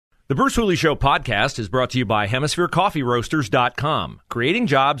The Bruce Hooley Show podcast is brought to you by HemisphereCoffeeRoasters.com. Creating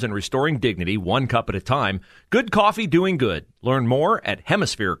jobs and restoring dignity one cup at a time. Good coffee doing good. Learn more at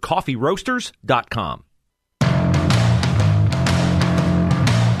HemisphereCoffeeRoasters.com.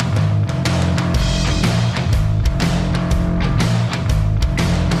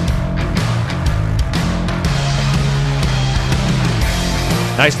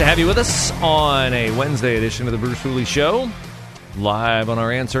 Nice to have you with us on a Wednesday edition of the Bruce Hooley Show. Live on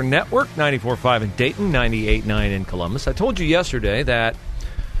our Answer Network, 94.5 in Dayton, 98.9 in Columbus. I told you yesterday that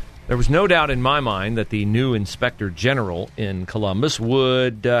there was no doubt in my mind that the new Inspector General in Columbus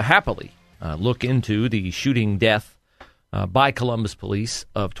would happily look into the shooting death by Columbus police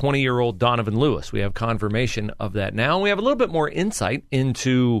of 20-year-old Donovan Lewis. We have confirmation of that now. We have a little bit more insight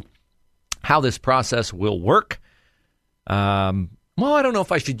into how this process will work. Well, I don't know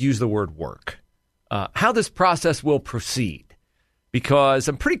if I should use the word work. How this process will proceed. Because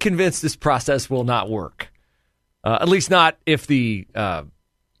I'm pretty convinced this process will not work. At least not if the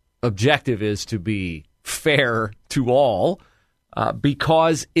objective is to be fair to all,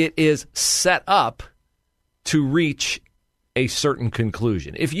 because it is set up to reach a certain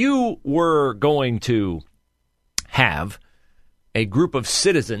conclusion. If you were going to have a group of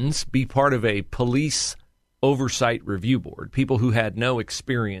citizens be part of a police oversight review board, people who had no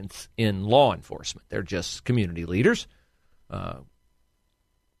experience in law enforcement, they're just community leaders,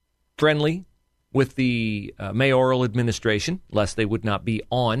 friendly with the mayoral administration, lest they would not be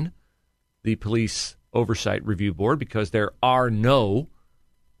on the police oversight review board because there are no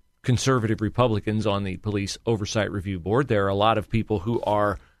conservative Republicans on the police oversight review board. There are a lot of people who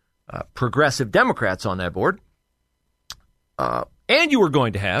are progressive Democrats on that board. And you were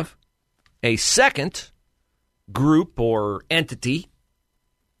going to have a second group or entity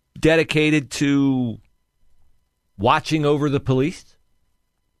dedicated to watching over the police,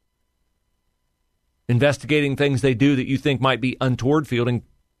 investigating things they do that you think might be untoward, fielding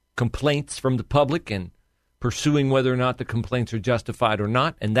complaints from the public and pursuing whether or not the complaints are justified or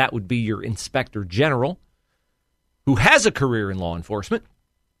not, and that would be your Inspector General, who has a career in law enforcement.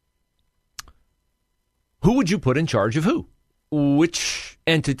 Who would you put in charge of who? Which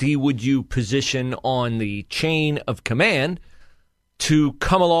entity would you position on the chain of command to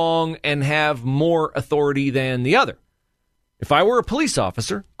come along and have more authority than the other? If I were a police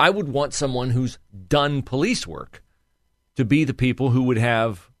officer, I would want someone who's done police work to be the people who would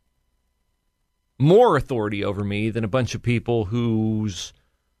have more authority over me than a bunch of people whose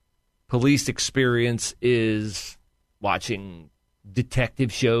police experience is watching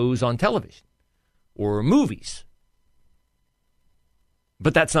detective shows on television or movies.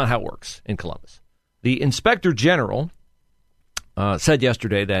 But that's not how it works in Columbus. The Inspector General said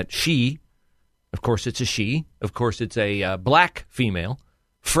yesterday that she, of course, it's a she. Of course, it's a black female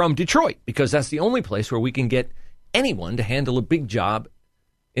from Detroit, because that's the only place where we can get anyone to handle a big job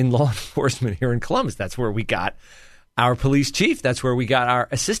in law enforcement here in Columbus. That's where we got our police chief. That's where we got our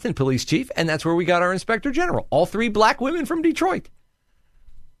assistant police chief. And that's where we got our Inspector General. All three black women from Detroit.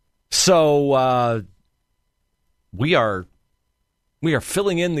 So we are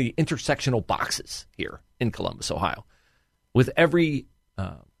filling in the intersectional boxes here in Columbus, Ohio, with every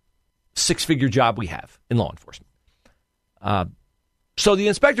six-figure job we have in law enforcement. So the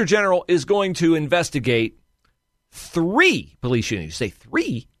Inspector General is going to investigate 3 police shootings. You say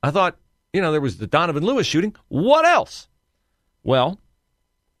 3? I thought, there was the Donovan Lewis shooting. What else? Well,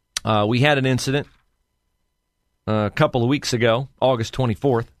 we had an incident a couple of weeks ago, August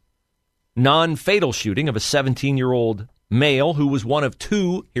 24th, non-fatal shooting of a 17-year-old male who was one of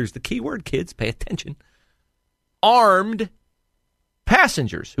 2, here's the key word, kids, pay attention, armed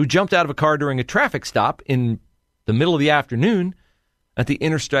passengers who jumped out of a car during a traffic stop in the middle of the afternoon at the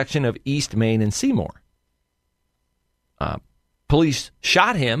intersection of East Main and Seymour. Police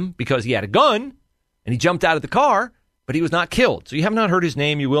shot him because he had a gun and he jumped out of the car, but he was not killed. So you have not heard his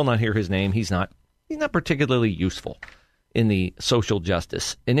name. You will not hear his name. He's not particularly useful in the social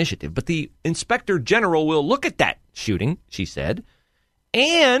justice initiative. But the Inspector General will look at that shooting, she said,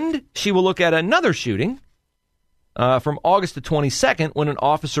 and she will look at another shooting from August the 22nd when an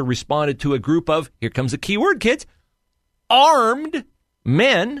officer responded to a group of, here comes the key word, kids, armed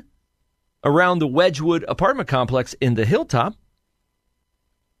men around the Wedgwood apartment complex in the Hilltop.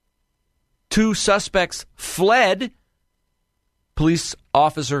 2 suspects fled. Police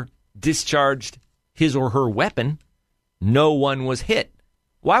officer discharged his or her weapon. No one was hit.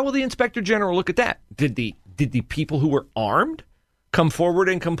 Why will the Inspector General look at that? Did the people who were armed come forward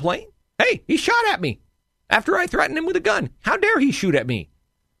and complain? Hey, he shot at me after I threatened him with a gun. How dare he shoot at me?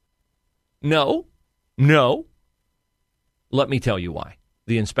 No. Let me tell you why.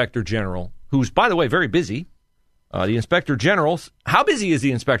 the Inspector General, who's, by the way, very busy. The Inspector General, how busy is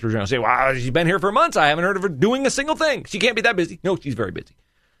the Inspector General? Say, wow, she's been here for months. I haven't heard of her doing a single thing. She can't be that busy. No, she's very busy.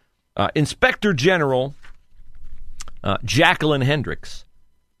 Inspector General Jacqueline Hendricks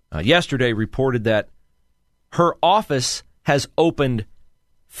yesterday reported that her office has opened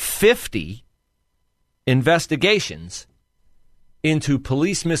 50 investigations into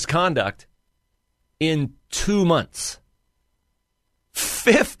police misconduct in 2 months.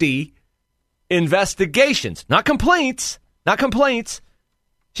 50 investigations, not complaints.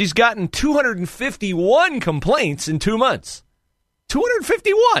 She's gotten 251 complaints in 2 months.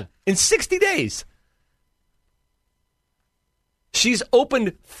 251 in 60 days. She's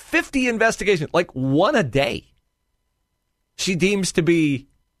opened 50 investigations, like one a day. She deems to be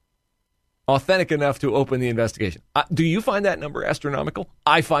authentic enough to open the investigation. Do you find that number astronomical?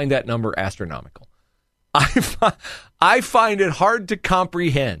 I find that number astronomical. I find it hard to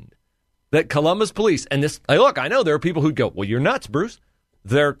comprehend that Columbus police, and this, look, I know there are people who go, well, you're nuts, Bruce.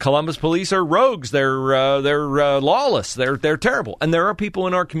 Their Columbus police are rogues. They're lawless. They're terrible. And there are people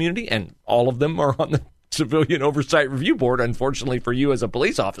in our community, and all of them are on the Civilian Oversight Review Board, unfortunately for you as a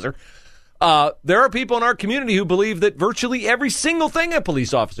police officer. There are people in our community who believe that virtually every single thing a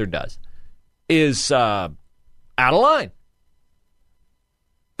police officer does is out of line.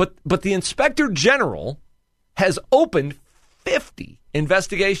 But the Inspector General has opened 50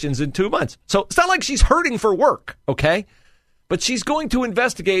 investigations in 2 months. So it's not like she's hurting for work, okay? But she's going to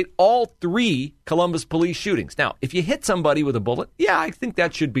investigate all 3 Columbus police shootings. Now, if you hit somebody with a bullet, yeah, I think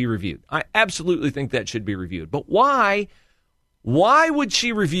that should be reviewed. I absolutely think that should be reviewed. But why would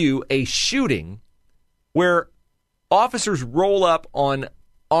she review a shooting where officers roll up on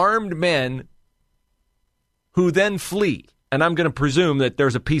armed men who then flee? And I'm going to presume that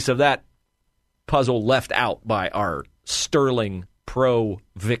there's a piece of that puzzle left out by our sterling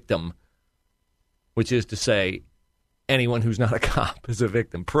pro-victim, which is to say anyone who's not a cop is a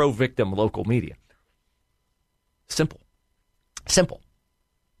victim. Pro-victim local media. Simple.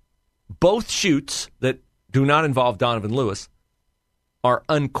 Both shoots that do not involve Donovan Lewis are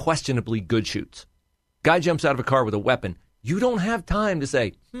unquestionably good shoots. Guy jumps out of a car with a weapon. You don't have time to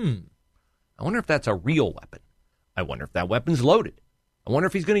say, I wonder if that's a real weapon. I wonder if that weapon's loaded. I wonder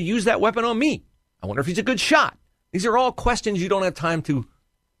if he's going to use that weapon on me. I wonder if he's a good shot. These are all questions you don't have time to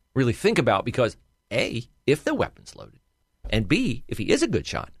really think about because, A, if the weapon's loaded, and B, if he is a good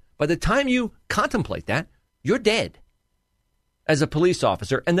shot, by the time you contemplate that, you're dead as a police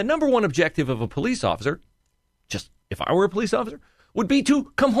officer. And the number one objective of a police officer, just if I were a police officer, would be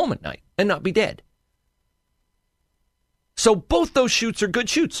to come home at night and not be dead. So both those shoots are good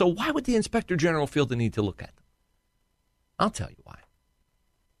shoots. So why would the Inspector General feel the need to look at them? I'll tell you why.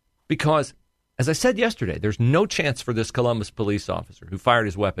 Because, as I said yesterday, there's no chance for this Columbus police officer who fired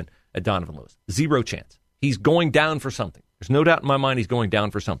his weapon at Donovan Lewis. Zero chance. He's going down for something. There's no doubt in my mind he's going down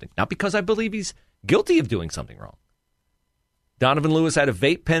for something. Not because I believe he's guilty of doing something wrong. Donovan Lewis had a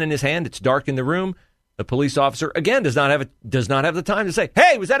vape pen in his hand. It's dark in the room. The police officer, again, does not have the time to say,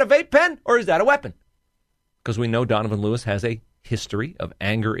 hey, was that a vape pen or is that a weapon? Because we know Donovan Lewis has a history of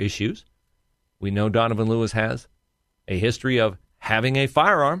anger issues. We know Donovan Lewis has a history of having a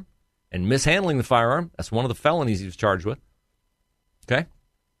firearm and mishandling the firearm. That's one of the felonies he was charged with. Okay?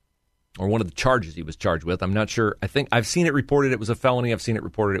 Or one of the charges he was charged with. I'm not sure. I think I've seen it reported it was a felony. I've seen it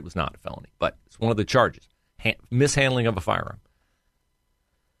reported it was not a felony. But it's one of the charges. Mishandling of a firearm.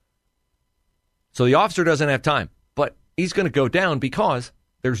 So the officer doesn't have time. But he's going to go down because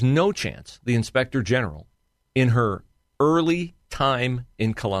there's no chance the Inspector General, in her early time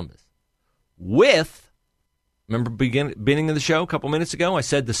in Columbus, remember beginning of the show a couple minutes ago, I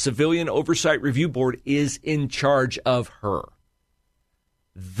said the Civilian Oversight Review Board is in charge of her.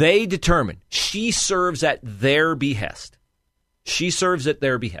 They determine. She serves at their behest. She serves at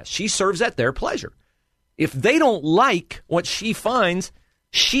their pleasure. If they don't like what she finds,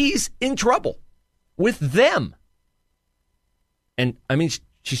 she's in trouble with them. And, I mean,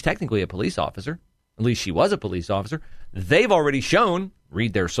 she's technically a police officer. At least she was a police officer. They've already shown,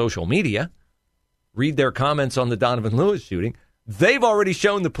 read their social media, read their comments on the Donovan Lewis shooting. They've already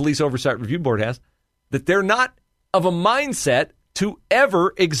shown, the Police Oversight Review Board has, that they're not of a mindset to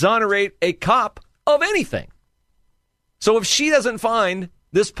ever exonerate a cop of anything. So if she doesn't find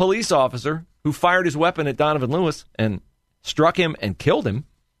this police officer who fired his weapon at Donovan Lewis and struck him and killed him,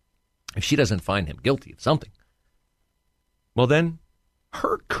 if she doesn't find him guilty of something, well then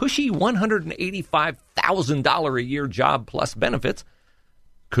her cushy $185,000 a year job plus benefits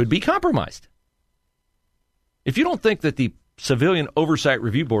could be compromised. If you don't think that the Civilian Oversight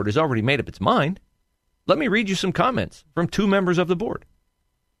Review Board has already made up its mind, let me read you some comments from 2 members of the board.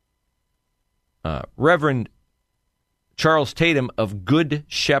 Reverend Charles Tatum of Good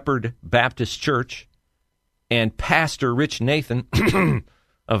Shepherd Baptist Church and Pastor Rich Nathan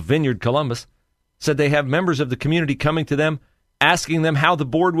of Vineyard Columbus said they have members of the community coming to them asking them how the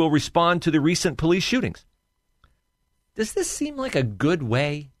board will respond to the recent police shootings. Does this seem like a good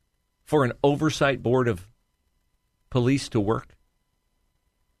way for an oversight board of police to work?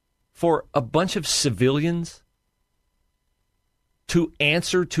 For a bunch of civilians to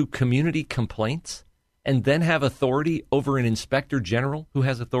answer to community complaints and then have authority over an inspector general who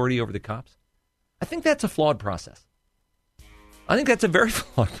has authority over the cops? I think that's a flawed process. I think that's a very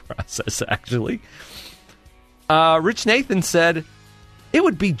flawed process, actually. Rich Nathan said, it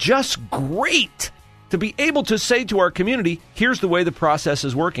would be just great to be able to say to our community, here's the way the process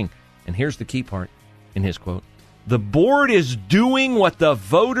is working. And here's the key part in his quote. The board is doing what the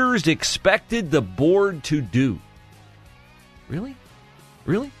voters expected the board to do. Really?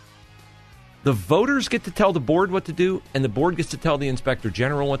 Really? The voters get to tell the board what to do, and the board gets to tell the inspector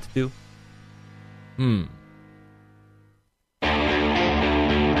general what to do?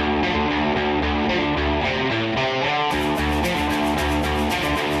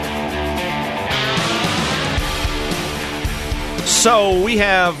 So we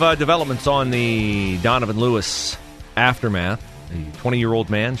have developments on the Donovan Lewis aftermath. A 20-year-old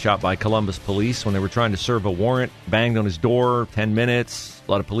man shot by Columbus police when they were trying to serve a warrant, banged on his door, 10 minutes,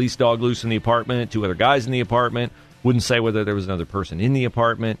 a lot of police dog loose in the apartment, 2 other guys in the apartment, wouldn't say whether there was another person in the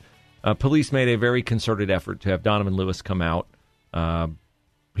apartment. Police made a very concerted effort to have Donovan Lewis come out.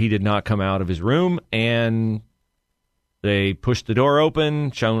 He did not come out of his room, and they pushed the door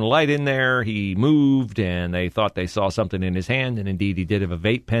open, shone a light in there. He moved, and they thought they saw something in his hand, and indeed he did have a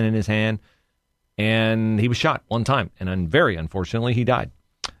vape pen in his hand. And he was shot one time, and very unfortunately, he died.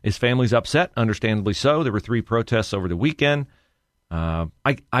 His family's upset, understandably so. There were 3 protests over the weekend. I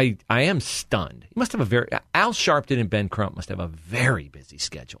am stunned. He must have Al Sharpton and Ben Crump must have a very busy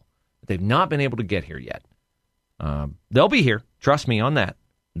schedule. They've not been able to get here yet. They'll be here. Trust me on that.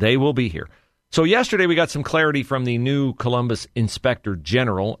 They will be here. So yesterday we got some clarity from the new Columbus Inspector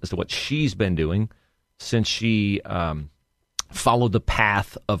General as to what she's been doing since she followed the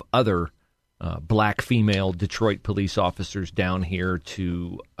path of other black female Detroit police officers down here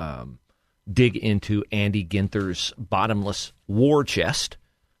to dig into Andy Ginther's bottomless war chest.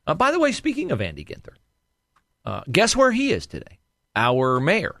 By the way, speaking of Andy Ginther, guess where he is today? Our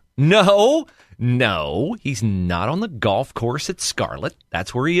mayor. No, he's not on the golf course at Scarlet.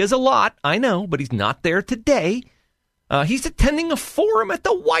 That's where he is a lot, I know, but he's not there today. He's attending a forum at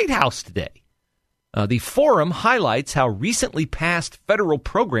the White House today. The forum highlights how recently passed federal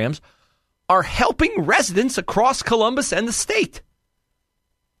programs are helping residents across Columbus and the state.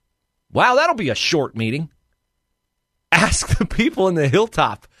 Wow, that'll be a short meeting. Ask the people in the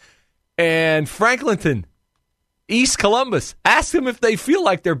Hilltop and Franklinton, East Columbus. Ask them if they feel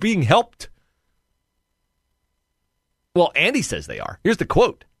like they're being helped. Well, Andy says they are. Here's the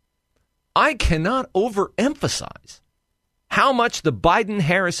quote. I cannot overemphasize how much the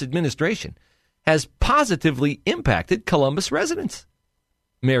Biden-Harris administration has positively impacted Columbus residents,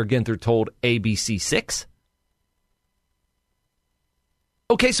 Mayor Ginther told ABC6.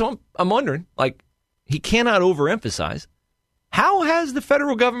 Okay, so I'm wondering, he cannot overemphasize. How has the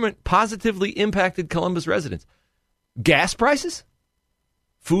federal government positively impacted Columbus residents? Gas prices?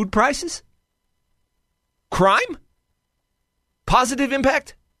 Food prices? Crime? Positive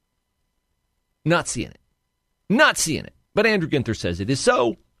impact? Not seeing it. Not seeing it. But Andrew Ginther says it is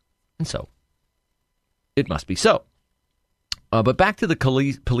so, and so it must be so. But back to the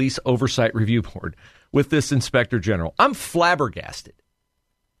Police Oversight Review Board with this Inspector General. I'm flabbergasted.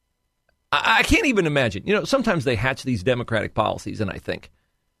 I can't even imagine. You know, sometimes they hatch these Democratic policies, and I think,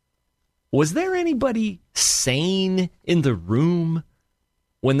 was there anybody sane in the room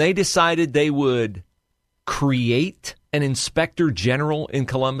when they decided they would create an Inspector General in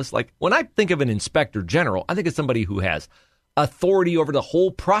Columbus? Like, when I think of an Inspector General, I think of somebody who has authority over the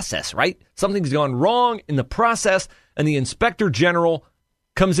whole process, right? Something's gone wrong in the process, and the Inspector General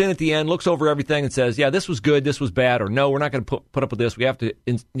comes in at the end, looks over everything, and says, yeah, this was good, this was bad, or no, we're not going to put up with this. We have to,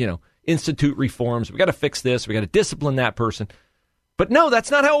 institute reforms. We got to fix this. We got to discipline that person. But no,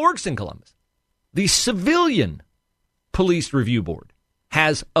 that's not how it works in Columbus. The Civilian Police Review Board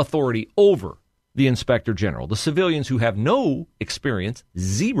has authority over the Inspector General. The civilians who have no experience,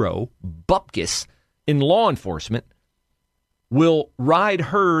 zero bupkis in law enforcement, will ride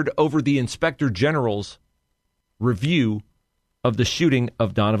herd over the Inspector General's review of the shooting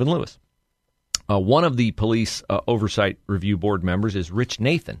of Donovan Lewis. One of the Police Oversight Review Board members is Rich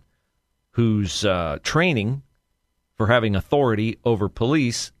Nathan, whose training for having authority over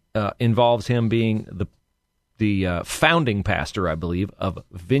police involves him being the founding pastor, I believe, of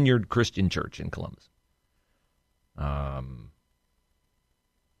Vineyard Christian Church in Columbus.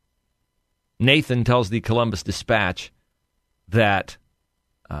 Nathan tells the Columbus Dispatch that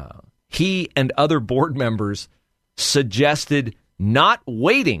he and other board members suggested not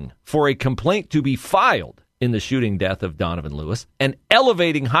waiting for a complaint to be filed in the shooting death of Donovan Lewis and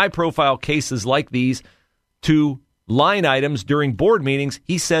elevating high-profile cases like these to line items during board meetings.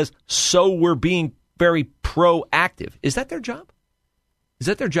 He says, so we're being very proactive. Is that their job? Is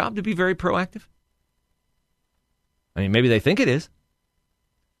that their job to be very proactive? I mean, maybe they think it is.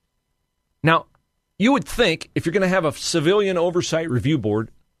 Now, you would think if you're going to have a civilian oversight review board,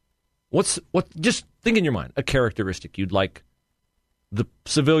 just think in your mind a characteristic you'd like the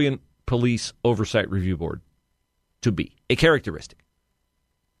civilian police oversight review board to be. A characteristic.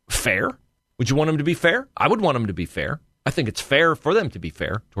 Fair. Would you want them to be fair? I would want them to be fair. I think it's fair for them to be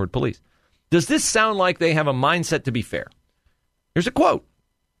fair toward police. Does this sound like they have a mindset to be fair? Here's a quote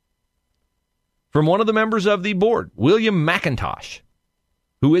from one of the members of the board, William McIntosh,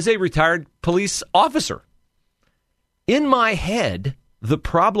 who is a retired police officer. In my head, the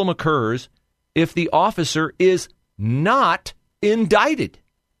problem occurs if the officer is not indicted.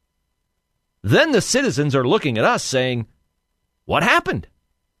 Then the citizens are looking at us saying, what happened?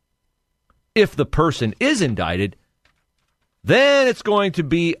 If the person is indicted, then it's going to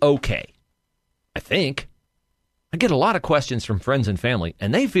be okay. I think. I get a lot of questions from friends and family,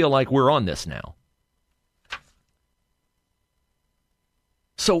 and they feel like we're on this now.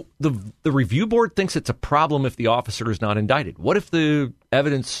 So the review board thinks it's a problem if the officer is not indicted. What if the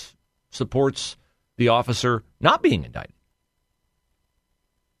evidence supports the officer not being indicted?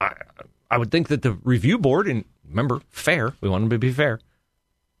 I would think that the review board, and remember, fair, we want them to be fair,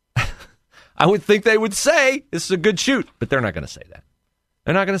 I would think they would say this is a good shoot, but they're not going to say that.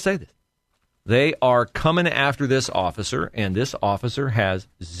 They're not going to say this. They are coming after this officer, and this officer has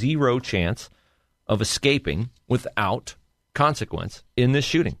zero chance of escaping without consequence in this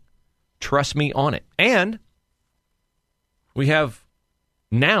shooting. Trust me on it. And we have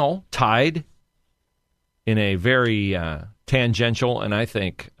now tied in a very tangential and I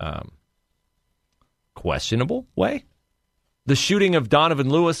think questionable way the shooting of Donovan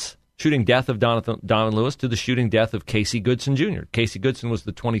Lewis, shooting death of Donovan Lewis to the shooting death of Casey Goodson Jr. Casey Goodson was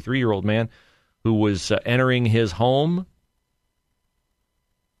the 23-year-old man who was entering his home,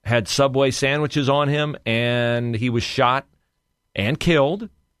 had Subway sandwiches on him, and he was shot and killed.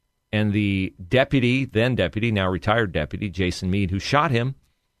 And the deputy, then deputy, now retired deputy, Jason Mead, who shot him,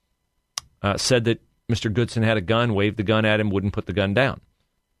 said that Mr. Goodson had a gun, waved the gun at him, wouldn't put the gun down.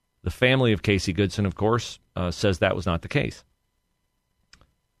 The family of Casey Goodson, of course, says that was not the case.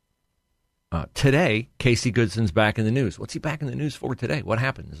 Today, Casey Goodson's back in the news. What's he back in the news for today? What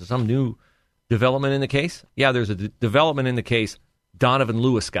happened? Is there some new development in the case? Yeah, there's a development in the case. Donovan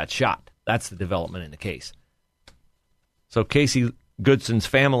Lewis got shot. That's the development in the case. So Casey Goodson's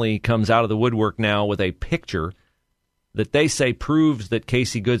family comes out of the woodwork now with a picture that they say proves that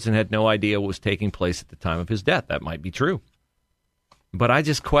Casey Goodson had no idea what was taking place at the time of his death. That might be true. But I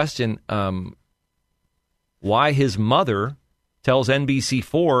just question why his mother tells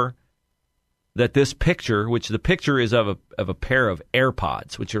NBC4 that this picture, which the picture is of a pair of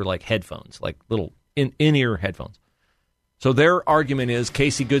AirPods, which are like headphones, like little in-ear headphones. So their argument is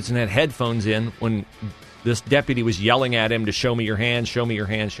Casey Goodson had headphones in when this deputy was yelling at him to show me your hands, show me your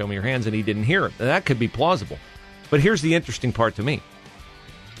hands, show me your hands, and he didn't hear it. That could be plausible. But here's the interesting part to me.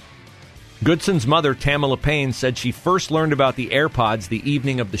 Goodson's mother, Tamala Payne, said she first learned about the AirPods the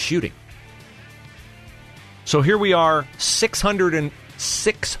evening of the shooting. So here we are,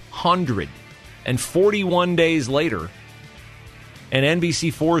 641 days later, and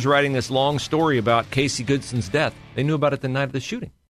NBC4 is writing this long story about Casey Goodson's death. They knew about it the night of the shooting.